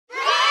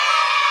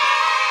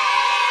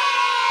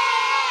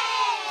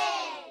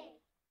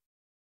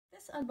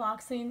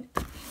unboxing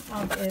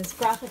is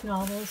graphic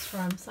novels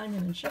from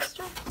Simon and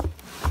Schuster.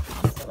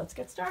 So let's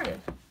get started.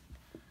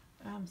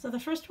 So the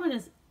first one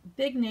is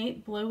Big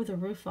Nate Blow the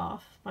Roof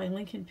Off by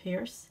Lincoln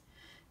Peirce.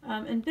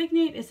 And Big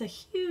Nate is a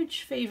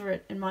huge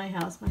favorite in my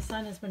house. My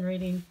son has been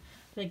reading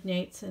Big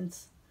Nate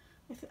since,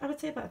 I would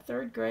say, about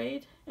 3rd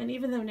grade. And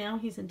even though now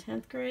he's in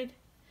 10th grade,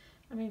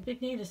 I mean,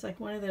 Big Nate is like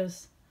one of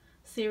those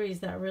series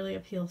that really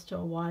appeals to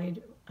a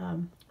wide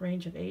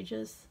range of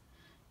ages.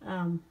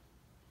 Kind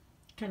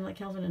of like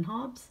Calvin and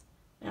Hobbes.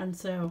 And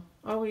so,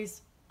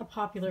 always a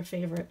popular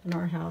favorite in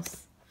our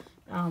house.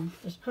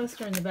 There's a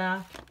poster in the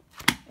back.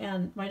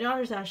 And my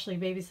daughter's actually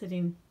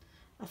babysitting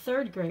a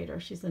 3rd grader.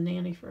 She's a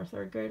nanny for a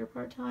 3rd grader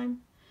part-time.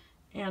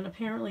 And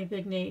apparently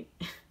Big Nate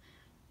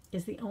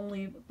is the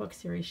only book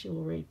series she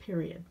will read,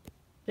 period.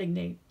 Big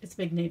Nate. It's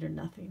Big Nate or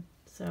nothing.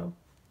 So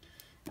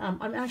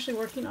I'm actually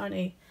working on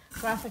a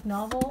graphic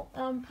novel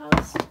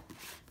post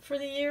for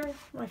the year.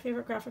 My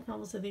favorite graphic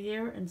novels of the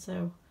year. And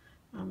so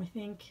I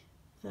think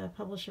the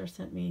publisher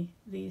sent me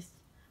these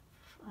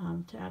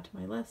to add to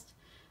my list.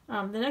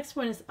 The next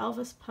one is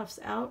Elvis Puffs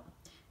Out,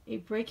 a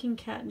Breaking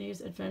Cat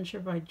News adventure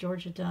by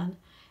Georgia Dunn.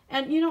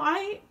 And, you know,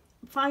 I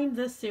find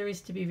this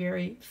series to be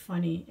very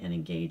funny and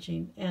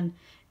engaging. And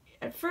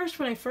at first,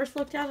 when I first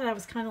looked at it, I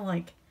was kind of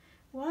like,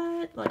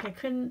 what? Like, I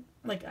couldn't,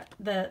 like,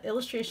 the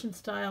illustration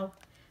style,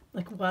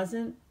 like,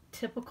 wasn't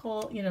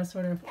typical, you know,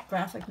 sort of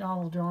graphic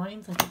novel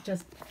drawings. Like, it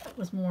just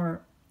was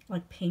more,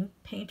 like,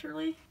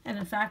 painterly. And,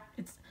 in fact,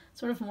 it's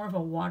sort of more of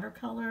a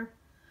watercolor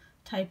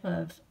type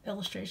of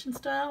illustration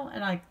style.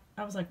 And I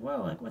was like,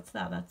 whoa, like, what's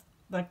that? That's,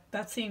 like,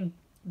 that seemed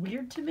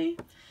weird to me.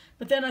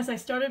 But then as I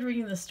started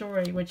reading the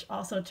story, which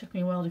also took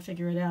me a while to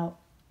figure it out,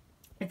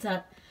 it's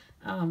that,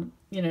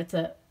 you know, it's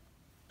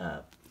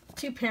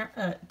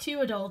two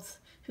adults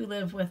who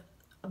live with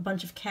a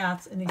bunch of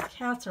cats, and these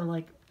cats are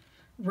like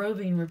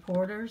roving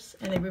reporters,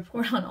 and they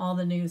report on all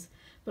the news,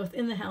 both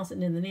in the house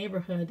and in the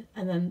neighborhood,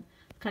 and then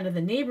kind of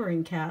the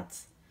neighboring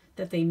cats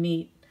that they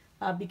meet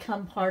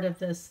become part of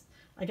this.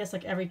 I guess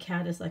like every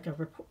cat is like a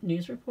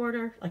news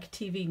reporter, like a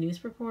TV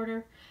news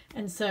reporter.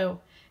 And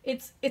so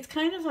it's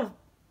kind of a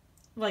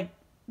like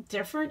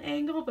different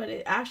angle, but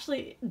it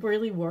actually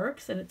really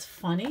works and it's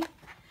funny.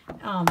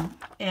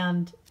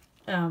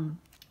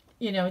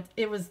 You know,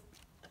 it was,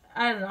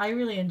 I don't know, I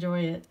really enjoy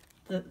it,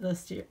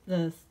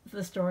 the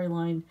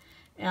storyline.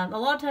 And a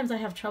lot of times I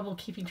have trouble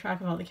keeping track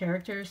of all the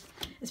characters,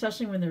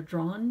 especially when they're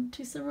drawn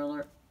too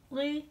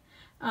similarly.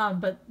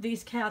 But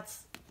these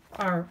cats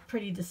are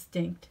pretty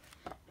distinct.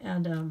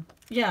 And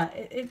yeah,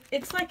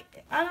 it's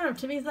like, I don't know,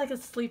 to me it's like a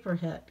sleeper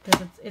hit,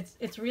 because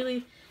it's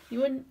really,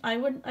 I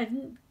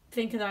didn't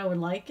think that I would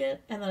like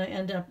it, and then I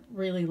end up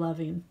really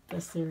loving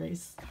this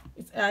series.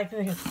 I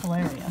think it's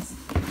hilarious.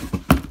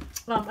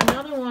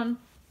 Another one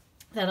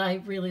that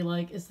I really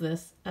like is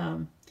this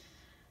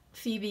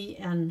Phoebe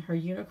and Her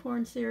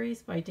Unicorn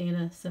series by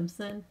Dana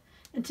Simpson.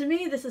 And to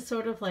me, this is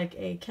sort of like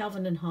a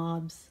Calvin and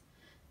Hobbes,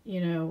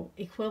 you know,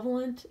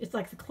 equivalent. It's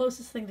like the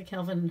closest thing to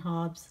Calvin and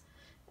Hobbes,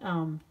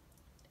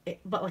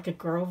 but like a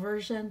girl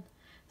version.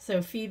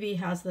 So Phoebe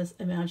has this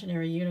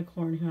imaginary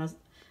unicorn who has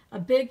a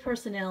big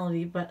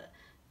personality, but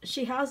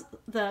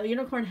the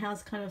unicorn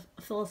has kind of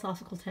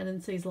philosophical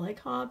tendencies like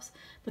Hobbes,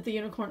 but the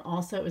unicorn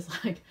also is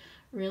like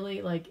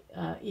really like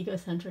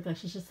egocentric. Like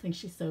she just thinks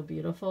she's so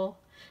beautiful,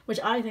 which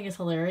I think is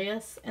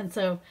hilarious. And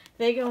so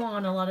they go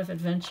on a lot of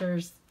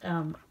adventures.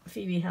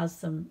 Phoebe has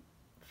some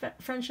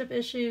friendship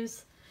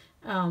issues,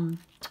 you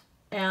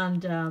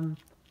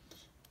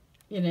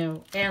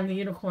know, and the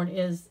unicorn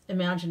is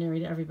imaginary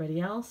to everybody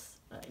else.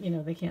 You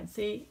know, they can't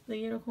see the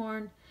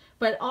unicorn,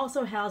 but it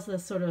also has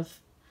this sort of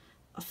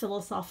a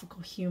philosophical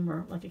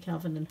humor like a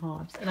Calvin and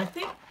Hobbes. And I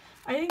think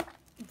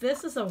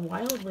this is a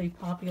wildly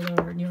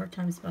popular New York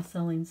Times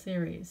best-selling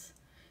series.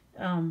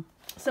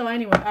 So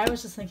anyway, I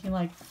was just thinking,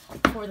 like,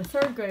 for the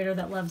 3rd grader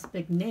that loves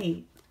Big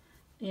Nate,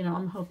 you know,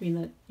 I'm hoping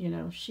that, you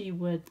know, she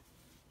would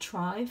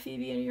try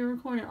Phoebe and a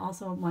Unicorn, and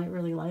also might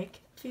really like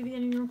Phoebe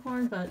and a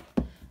Unicorn, but,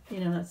 you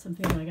know, that's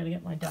something that I got to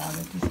get my daughter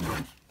to sort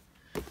of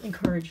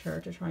encourage her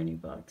to try new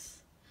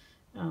books.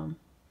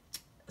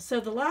 So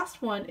the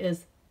last one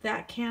is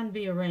That Can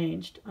Be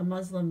Arranged, a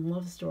Muslim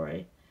Love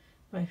Story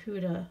by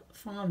Huda,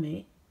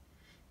 Fahmy.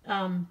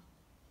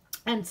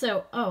 And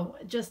so,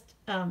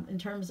 in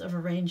terms of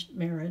arranged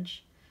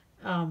marriage,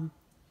 I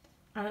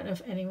don't know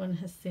if anyone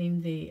has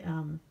seen the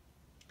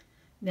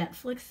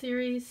Netflix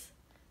series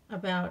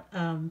about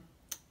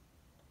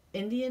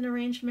Indian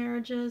arranged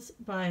marriages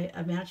by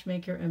a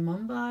matchmaker in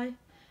Mumbai.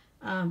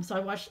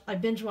 So I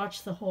binge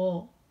watched the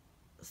whole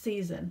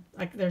season.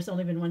 Like, there's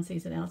only been 1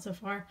 season out so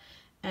far,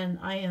 and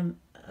I am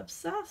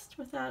obsessed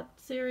with that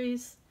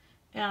series.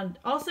 And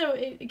also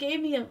it gave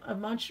me a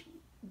much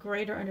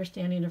greater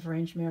understanding of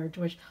arranged marriage,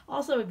 which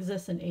also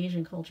exists in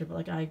Asian culture, but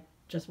like I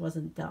just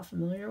wasn't that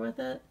familiar with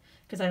it,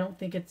 because I don't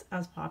think it's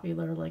as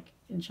popular like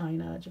in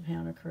China,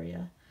 Japan, or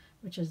Korea,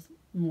 which is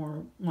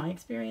more my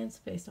experience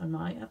based on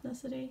my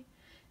ethnicity.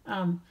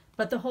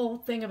 But the whole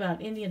thing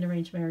about Indian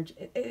arranged marriage,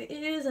 it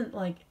isn't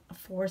like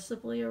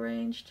forcibly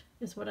arranged,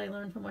 is what I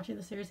learned from watching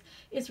the series.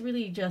 It's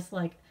really just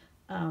like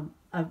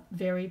a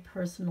very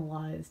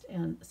personalized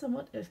and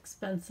somewhat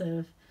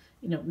expensive,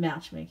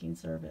 matchmaking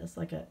service,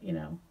 like a,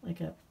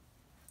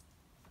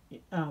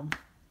 um,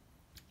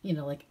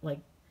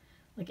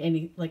 like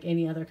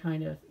any other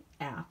kind of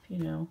app.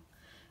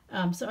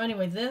 So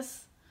anyway,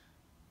 this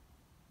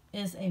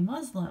is a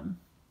Muslim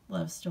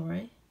love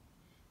story,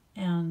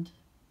 and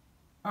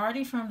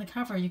already from the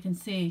cover you can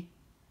see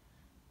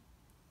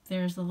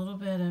there's a little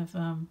bit of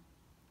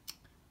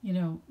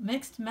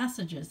mixed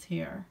messages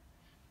here,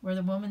 where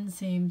the woman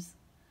seems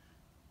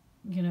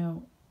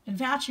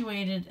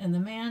infatuated, and the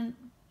man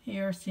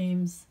here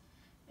seems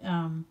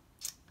to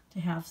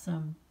have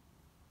some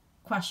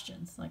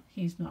questions, like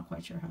he's not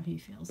quite sure how he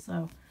feels.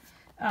 So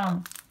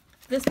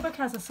this book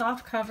has a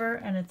soft cover,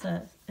 and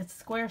it's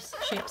square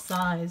shaped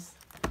size,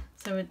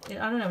 so I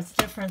don't know, it's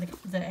different.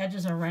 The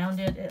edges are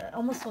rounded. It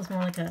almost feels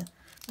more like a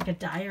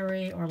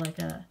diary, or like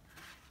a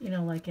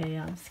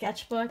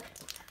sketchbook,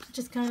 which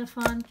is kind of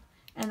fun.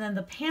 And then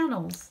the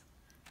panels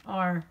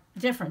are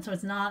different, so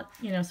it's not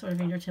sort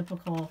of in your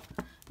typical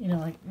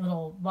like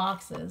little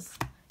boxes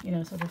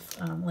sort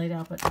of laid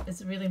out, but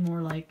it's really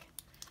more like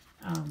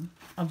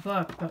a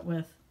book, but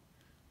with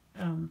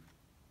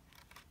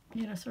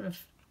sort of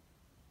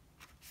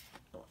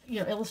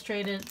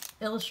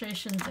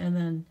illustrations, and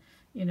then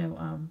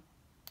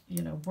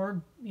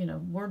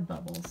word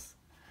bubbles.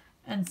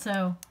 And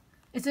so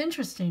it's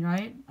interesting,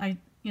 right?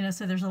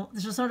 So there's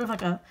a sort of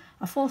like a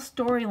full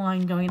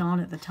storyline going on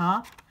at the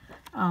top,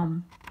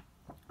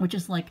 which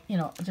is like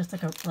just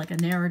like a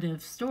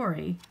narrative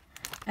story,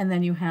 and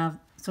then you have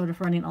sort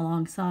of running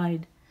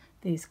alongside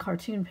these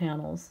cartoon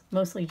panels,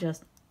 mostly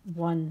just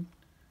one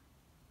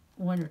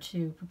or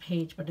two per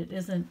page, but it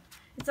isn't.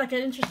 It's like an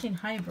interesting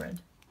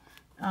hybrid.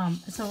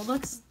 So it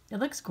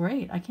looks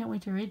great. I can't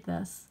wait to read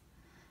this,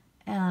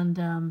 and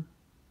I'm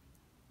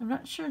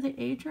not sure the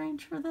age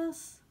range for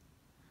this,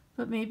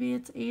 but maybe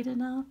it's 8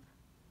 and up.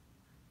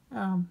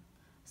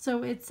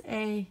 So it's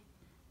a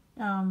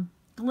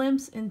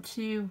glimpse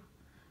into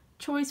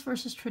choice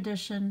versus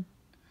tradition,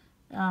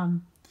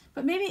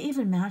 but maybe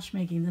even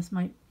matchmaking. This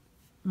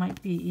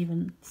might be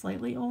even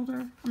slightly older.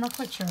 I'm not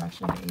quite sure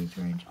actually the age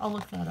range. I'll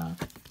look that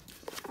up.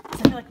 I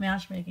feel like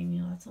matchmaking,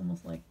 it's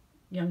almost like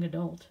young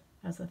adult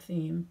as a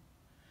theme,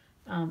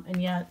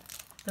 and yet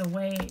the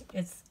way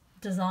it's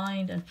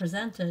designed and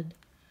presented,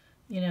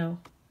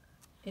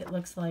 it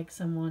looks like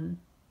someone,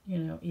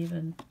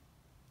 even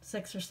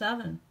 6 or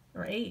 7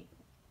 or 8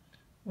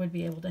 would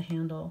be able to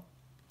handle,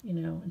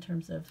 in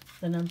terms of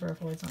the number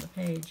of words on a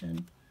page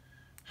and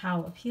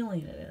how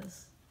appealing it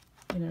is,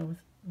 with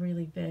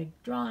really big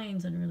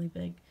drawings and really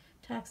big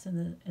text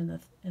in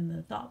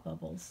the thought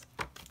bubbles.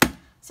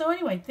 So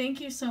anyway,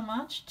 thank you so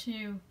much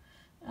to,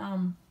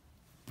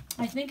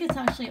 I think it's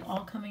actually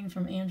all coming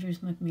from Andrews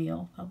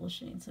McMeel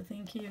Publishing. So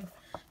thank you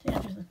to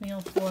Andrews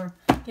McMeel for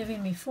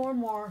giving me 4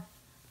 more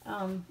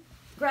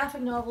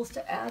graphic novels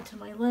to add to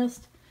my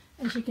list.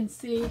 As you can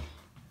see,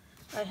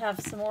 I have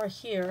some more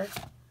here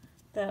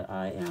that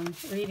I am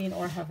reading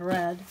or have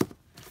read,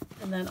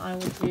 and then I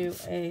will do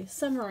a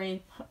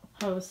summary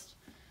post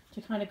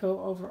to kind of go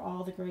over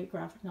all the great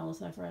graphic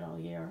novels I've read all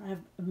year. I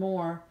have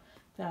more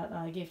that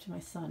I gave to my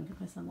son, because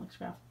my son likes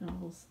graphic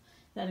novels.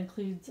 That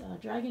includes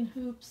Dragon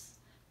Hoops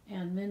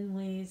and Min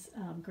Lee's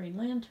Green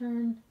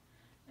Lantern,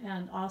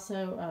 and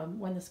also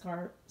When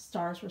the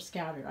Stars Were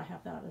Scattered. I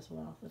have that as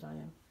well that I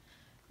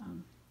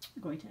am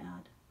going to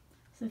add.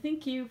 So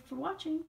thank you for watching.